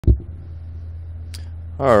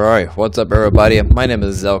Alright, what's up everybody? My name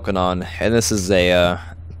is Zelkanon, and this is a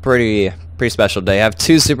pretty special day. I have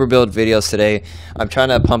two super build videos today. I'm trying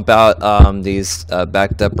to pump out these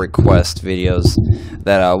backed up request videos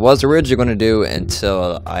that I was originally going to do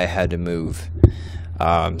until I had to move.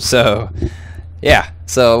 So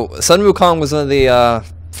Sun Wukong was one of the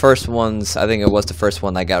first ones. I think it was the first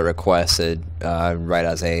one that got requested right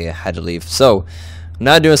as I had to leave. So I'm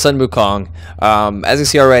not doing Sun Wukong. As you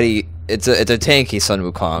see already, it's a tanky Sun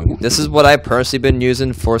Wukong. This is what I personally been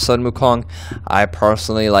using for Sun Wukong. I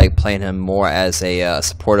personally like playing him more as a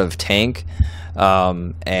supportive tank,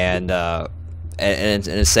 and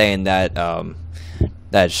it's saying that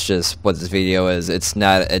that's just what this video is. It's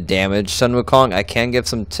not a damaged Sun Wukong. I can give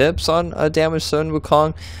some tips on a damaged Sun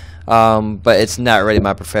Wukong, but it's not really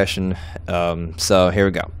my profession. So here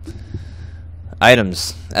we go.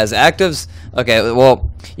 Items as actives. Okay,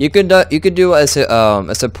 well you could do as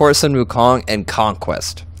a support Sun Wukong and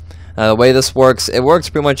Conquest. The way this works, it works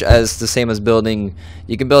pretty much as the same as building.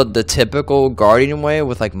 You can build the typical Guardian way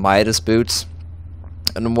with like Midas boots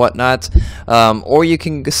and whatnot, or you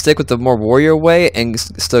can stick with the more warrior way and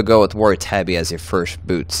still go with warrior tabby as your first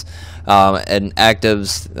boots. And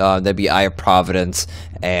actives, that'd be Eye of Providence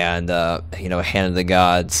and Hand of the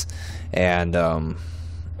Gods, and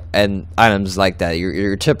items like that.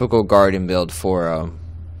 Your typical Guardian build for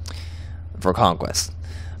Conquest.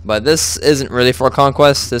 But this isn't really for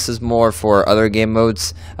Conquest. This is more for other game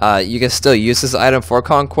modes. You can still use this item for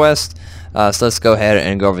Conquest. So let's go ahead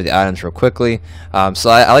and go over the items real quickly. So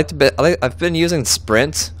I've been using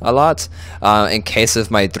Sprint a lot in case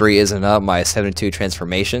if my 3 isn't up, my 72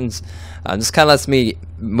 transformations. This kind of lets me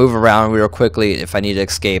move around real quickly. If I need to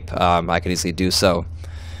escape, I can easily do so.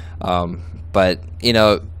 But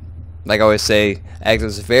like I always say,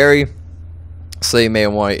 actives vary. So you may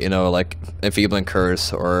want, like Enfeebling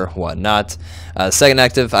Curse or whatnot. Second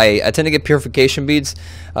active, I tend to get Purification Beads.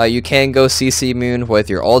 You can go CC immune with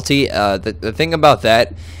your ulti. The thing about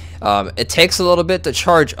that, it takes a little bit to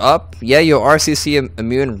charge up. Yeah, you are CC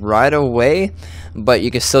immune right away, but you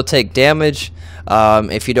can still take damage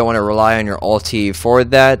if you don't want to rely on your ulti for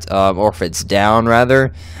that, or if it's down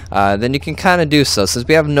rather. Then you can kind of do so. Since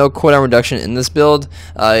we have no cooldown reduction in this build,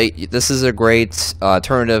 this is a great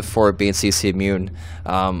alternative for being CC immune.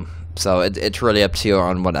 So it's really up to you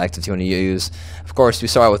on what active you want to use. Of course, we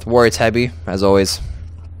start with Warrior Tabby, as always.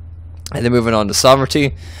 And then moving on to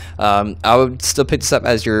Sovereignty. I would still pick this up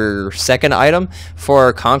as your second item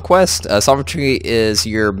for Conquest. Sovereignty is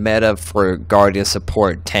your meta for Guardian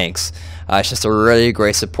support tanks. It's just a really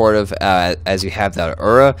great supportive, as you have that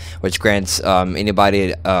aura, which grants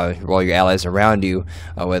anybody, well, your allies around you,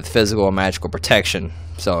 with physical and magical protection.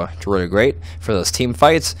 So it's really great for those team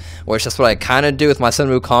fights, which is what I kind of do with my Sun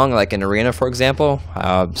Wukong, like in Arena, for example.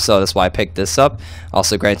 So that's why I picked this up.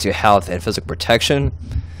 Also grants you health and physical protection.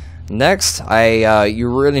 Next, you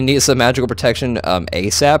really need some magical protection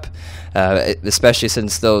ASAP, especially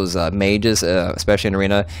since those mages, especially in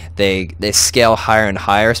Arena, they scale higher and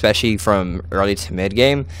higher, especially from early to mid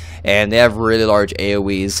game, and they have really large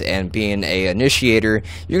AoEs. And being a initiator,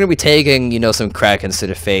 you're gonna be taking some Krakens to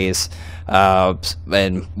the face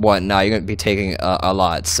and whatnot. You're gonna be taking a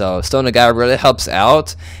lot. So Stone the Guy really helps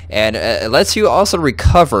out, and it lets you also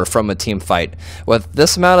recover from a team fight. With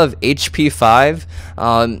this amount of HP 5,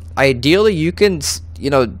 ideally you can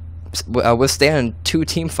withstand 2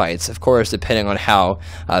 team fights, of course, depending on how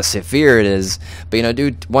severe it is. But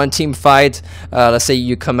do 1 team fight. Let's say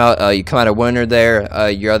you come out a winner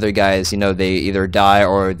there. Your other guys, they either die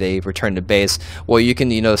or they return to base. Well, you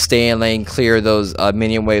can stay in lane, clear those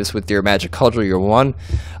minion waves with your magic cudgel, your 1,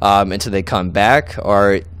 until they come back.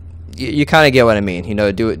 Or you kind of get what I mean.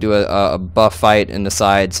 Do a buff fight in the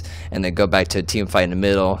sides and then go back to a team fight in the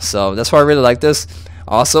middle. So that's why I really like this.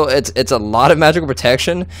 Also, it's a lot of magical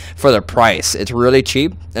protection for the price. It's really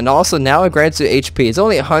cheap, and also now it grants you HP. It's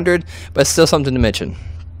only 100, but still something to mention.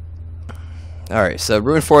 Alright, so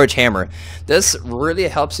Rune Forge Hammer. This really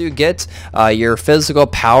helps you get your physical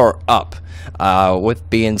power up with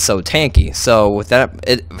being so tanky. So with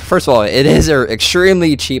that, first of all, it is an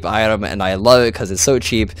extremely cheap item, and I love it because it's so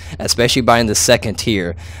cheap, especially buying the second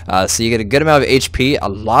tier. So you get a good amount of HP, a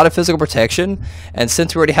lot of physical protection, and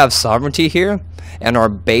since we already have Sovereignty here, and our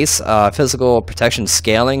base physical protection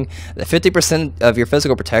scaling, the 50% of your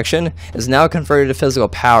physical protection is now converted to physical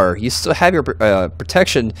power. You still have your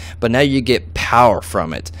protection, but now you get power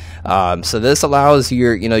from it. So this allows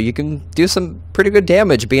you can do some pretty good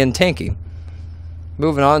damage being tanky.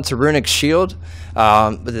 moving on to Runic Shield,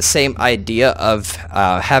 with the same idea of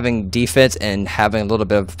having defense and having a little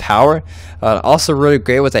bit of power. Also really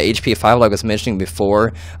great with that HP 5, like I was mentioning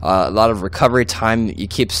before. A lot of recovery time. You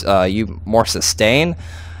keeps you more sustain.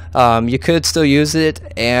 You could still use it,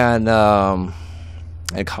 and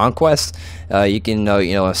Conquest, you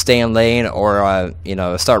can stay in lane, or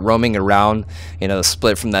start roaming around,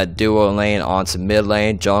 split from that duo lane onto mid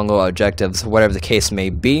lane, jungle, objectives, whatever the case may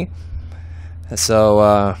be.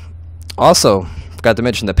 So also forgot to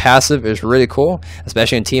mention the passive is really cool,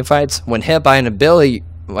 especially in team fights. When hit by an ability,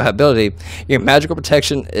 your magical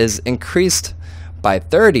protection is increased by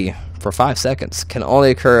 30 for 5 seconds. Can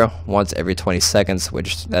only occur once every 20 seconds,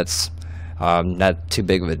 which that's not too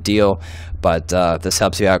big of a deal, but this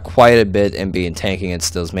helps you out quite a bit in being tanking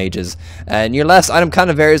against those mages. And your last item kind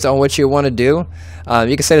of varies on what you want to do.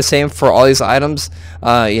 You can say the same for all these items.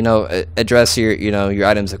 Address your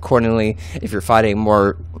items accordingly. If you're fighting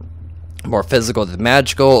more physical than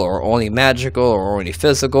magical, or only magical, or only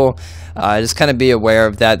physical, just kind of be aware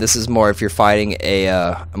of that. This is more if you're fighting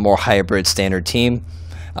a more hybrid standard team.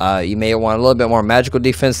 You may want a little bit more magical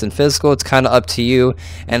defense than physical. It's kind of up to you.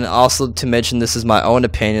 And also to mention, this is my own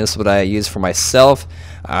opinion. This is what I use for myself.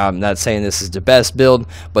 I'm not saying this is the best build,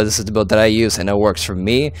 but this is the build that I use, and it works for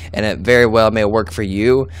me, and it very well may work for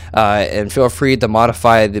you. And feel free to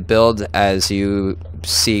modify the build as you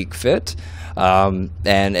see fit.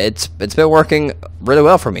 And it's been working really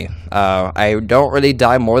well for me. I don't really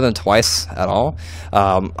die more than twice at all.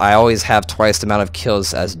 I always have twice the amount of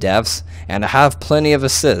kills as deaths, and I have plenty of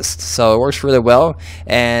assists, so it works really well.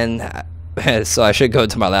 And so I should go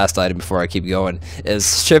to my last item before I keep going,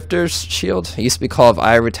 is Shifter's Shield. It used to be called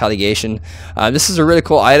Eye Retaliation. This is a really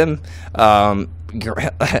cool item.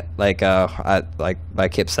 Like I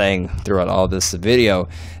kept saying throughout all this video,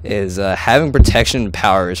 is having protection and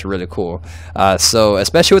power is really cool. So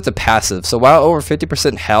especially with the passive. So while over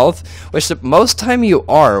 50% health, which the most time you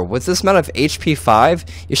are with this amount of HP 5,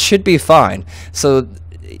 you should be fine. So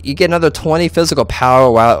you get another 20 physical power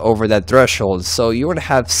while over that threshold. So you want to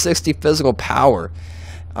have 60 physical power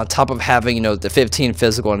on top of having the 15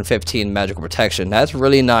 physical and 15 magical protection. That's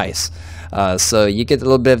really nice. So you get a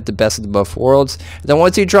little bit of the best of both worlds. Then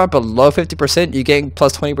once you drop below 50%, you get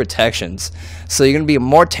plus 20 protections. So you're going to be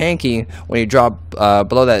more tanky when you drop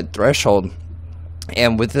below that threshold.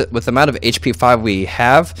 And with the amount of HP 5 we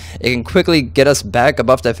have, it can quickly get us back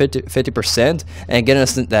above that 50% and get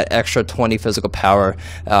us that extra 20 physical power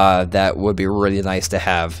that would be really nice to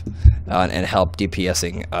have and help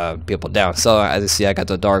DPSing people down. So as you see, I got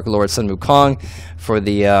the Dark Lord Sun Wukong for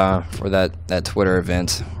that Twitter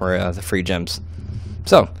event where the free gems.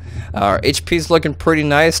 So our HP is looking pretty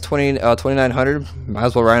nice, 2900. Might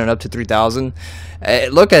as well round it up to 3000.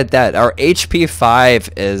 Look at that. Our HP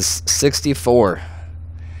 5 is 64.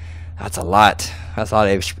 That's a lot. That's a lot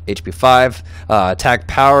of HP 5. Attack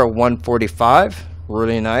power 145.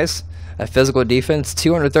 Really nice. Physical defense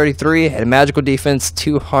 233, and magical defense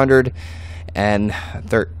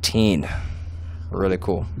 213. Really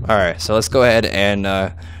cool. Alright, so let's go ahead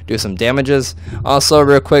and do some damages. Also,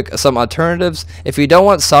 real quick, some alternatives. If you don't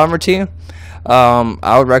want Sovereignty,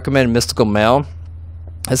 I would recommend Mystical Mail.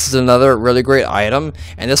 This is another really great item,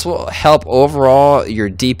 and this will help overall your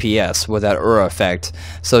DPS with that Aura effect.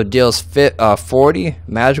 So it deals 40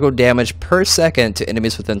 magical damage per second to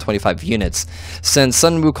enemies within 25 units. Since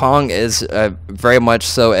Sun Wukong is very much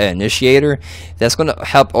so an initiator, that's going to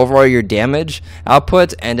help overall your damage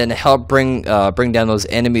output, and then help bring down those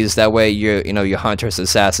enemies. That way, your hunters,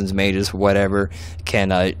 assassins, mages, whatever,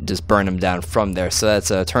 can just burn them down from there. So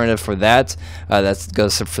that's an alternative for that. That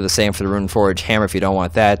goes for the same for the Rune Forge Hammer if you don't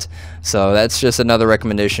want that. So that's just another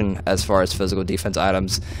recommendation as far as physical defense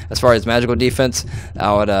items. As far as magical defense,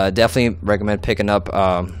 I would definitely recommend picking up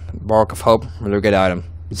Bulwark of Hope. Really good item.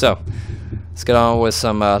 So let's get on with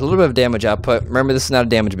some a little bit of damage output. Remember, this is not a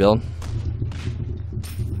damage build.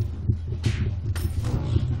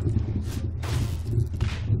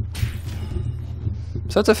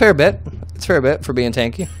 So it's a fair bit. It's a fair bit for being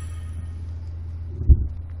tanky.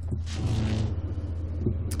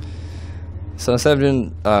 So instead of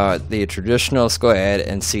doing the traditional, let's go ahead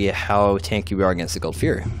and see how tanky we are against the Gold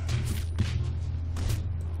Fury.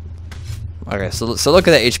 Okay, so look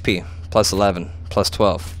at that HP. Plus 11, plus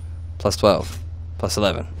 12, plus 12, plus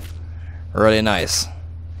 11. Really nice.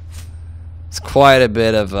 It's quite a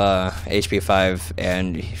bit of HP 5,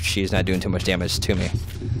 and she's not doing too much damage to me.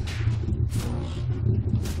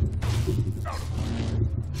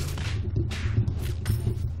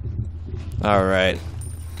 Alright.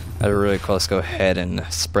 Really cool. Let's go ahead and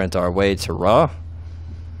sprint our way to Raw.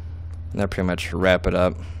 And that pretty much wrap it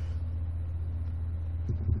up.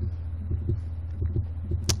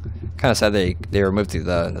 Kind of sad they removed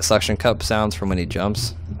the suction cup sounds from when he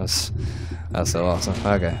jumps. That's so awesome.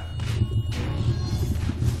 Okay.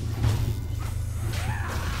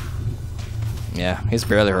 Yeah, he's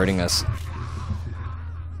barely hurting us.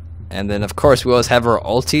 And then of course we always have our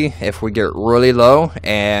ulti if we get really low,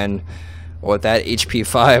 and with that HP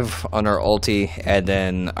 5 on our ulti and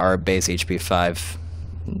then our base HP 5,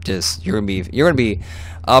 just you're gonna be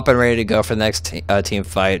up and ready to go for the next team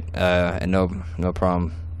fight, and no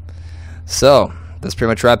problem. So this pretty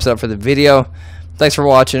much wraps up for the video. Thanks for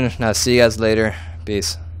watching, and I'll see you guys later.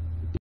 Peace.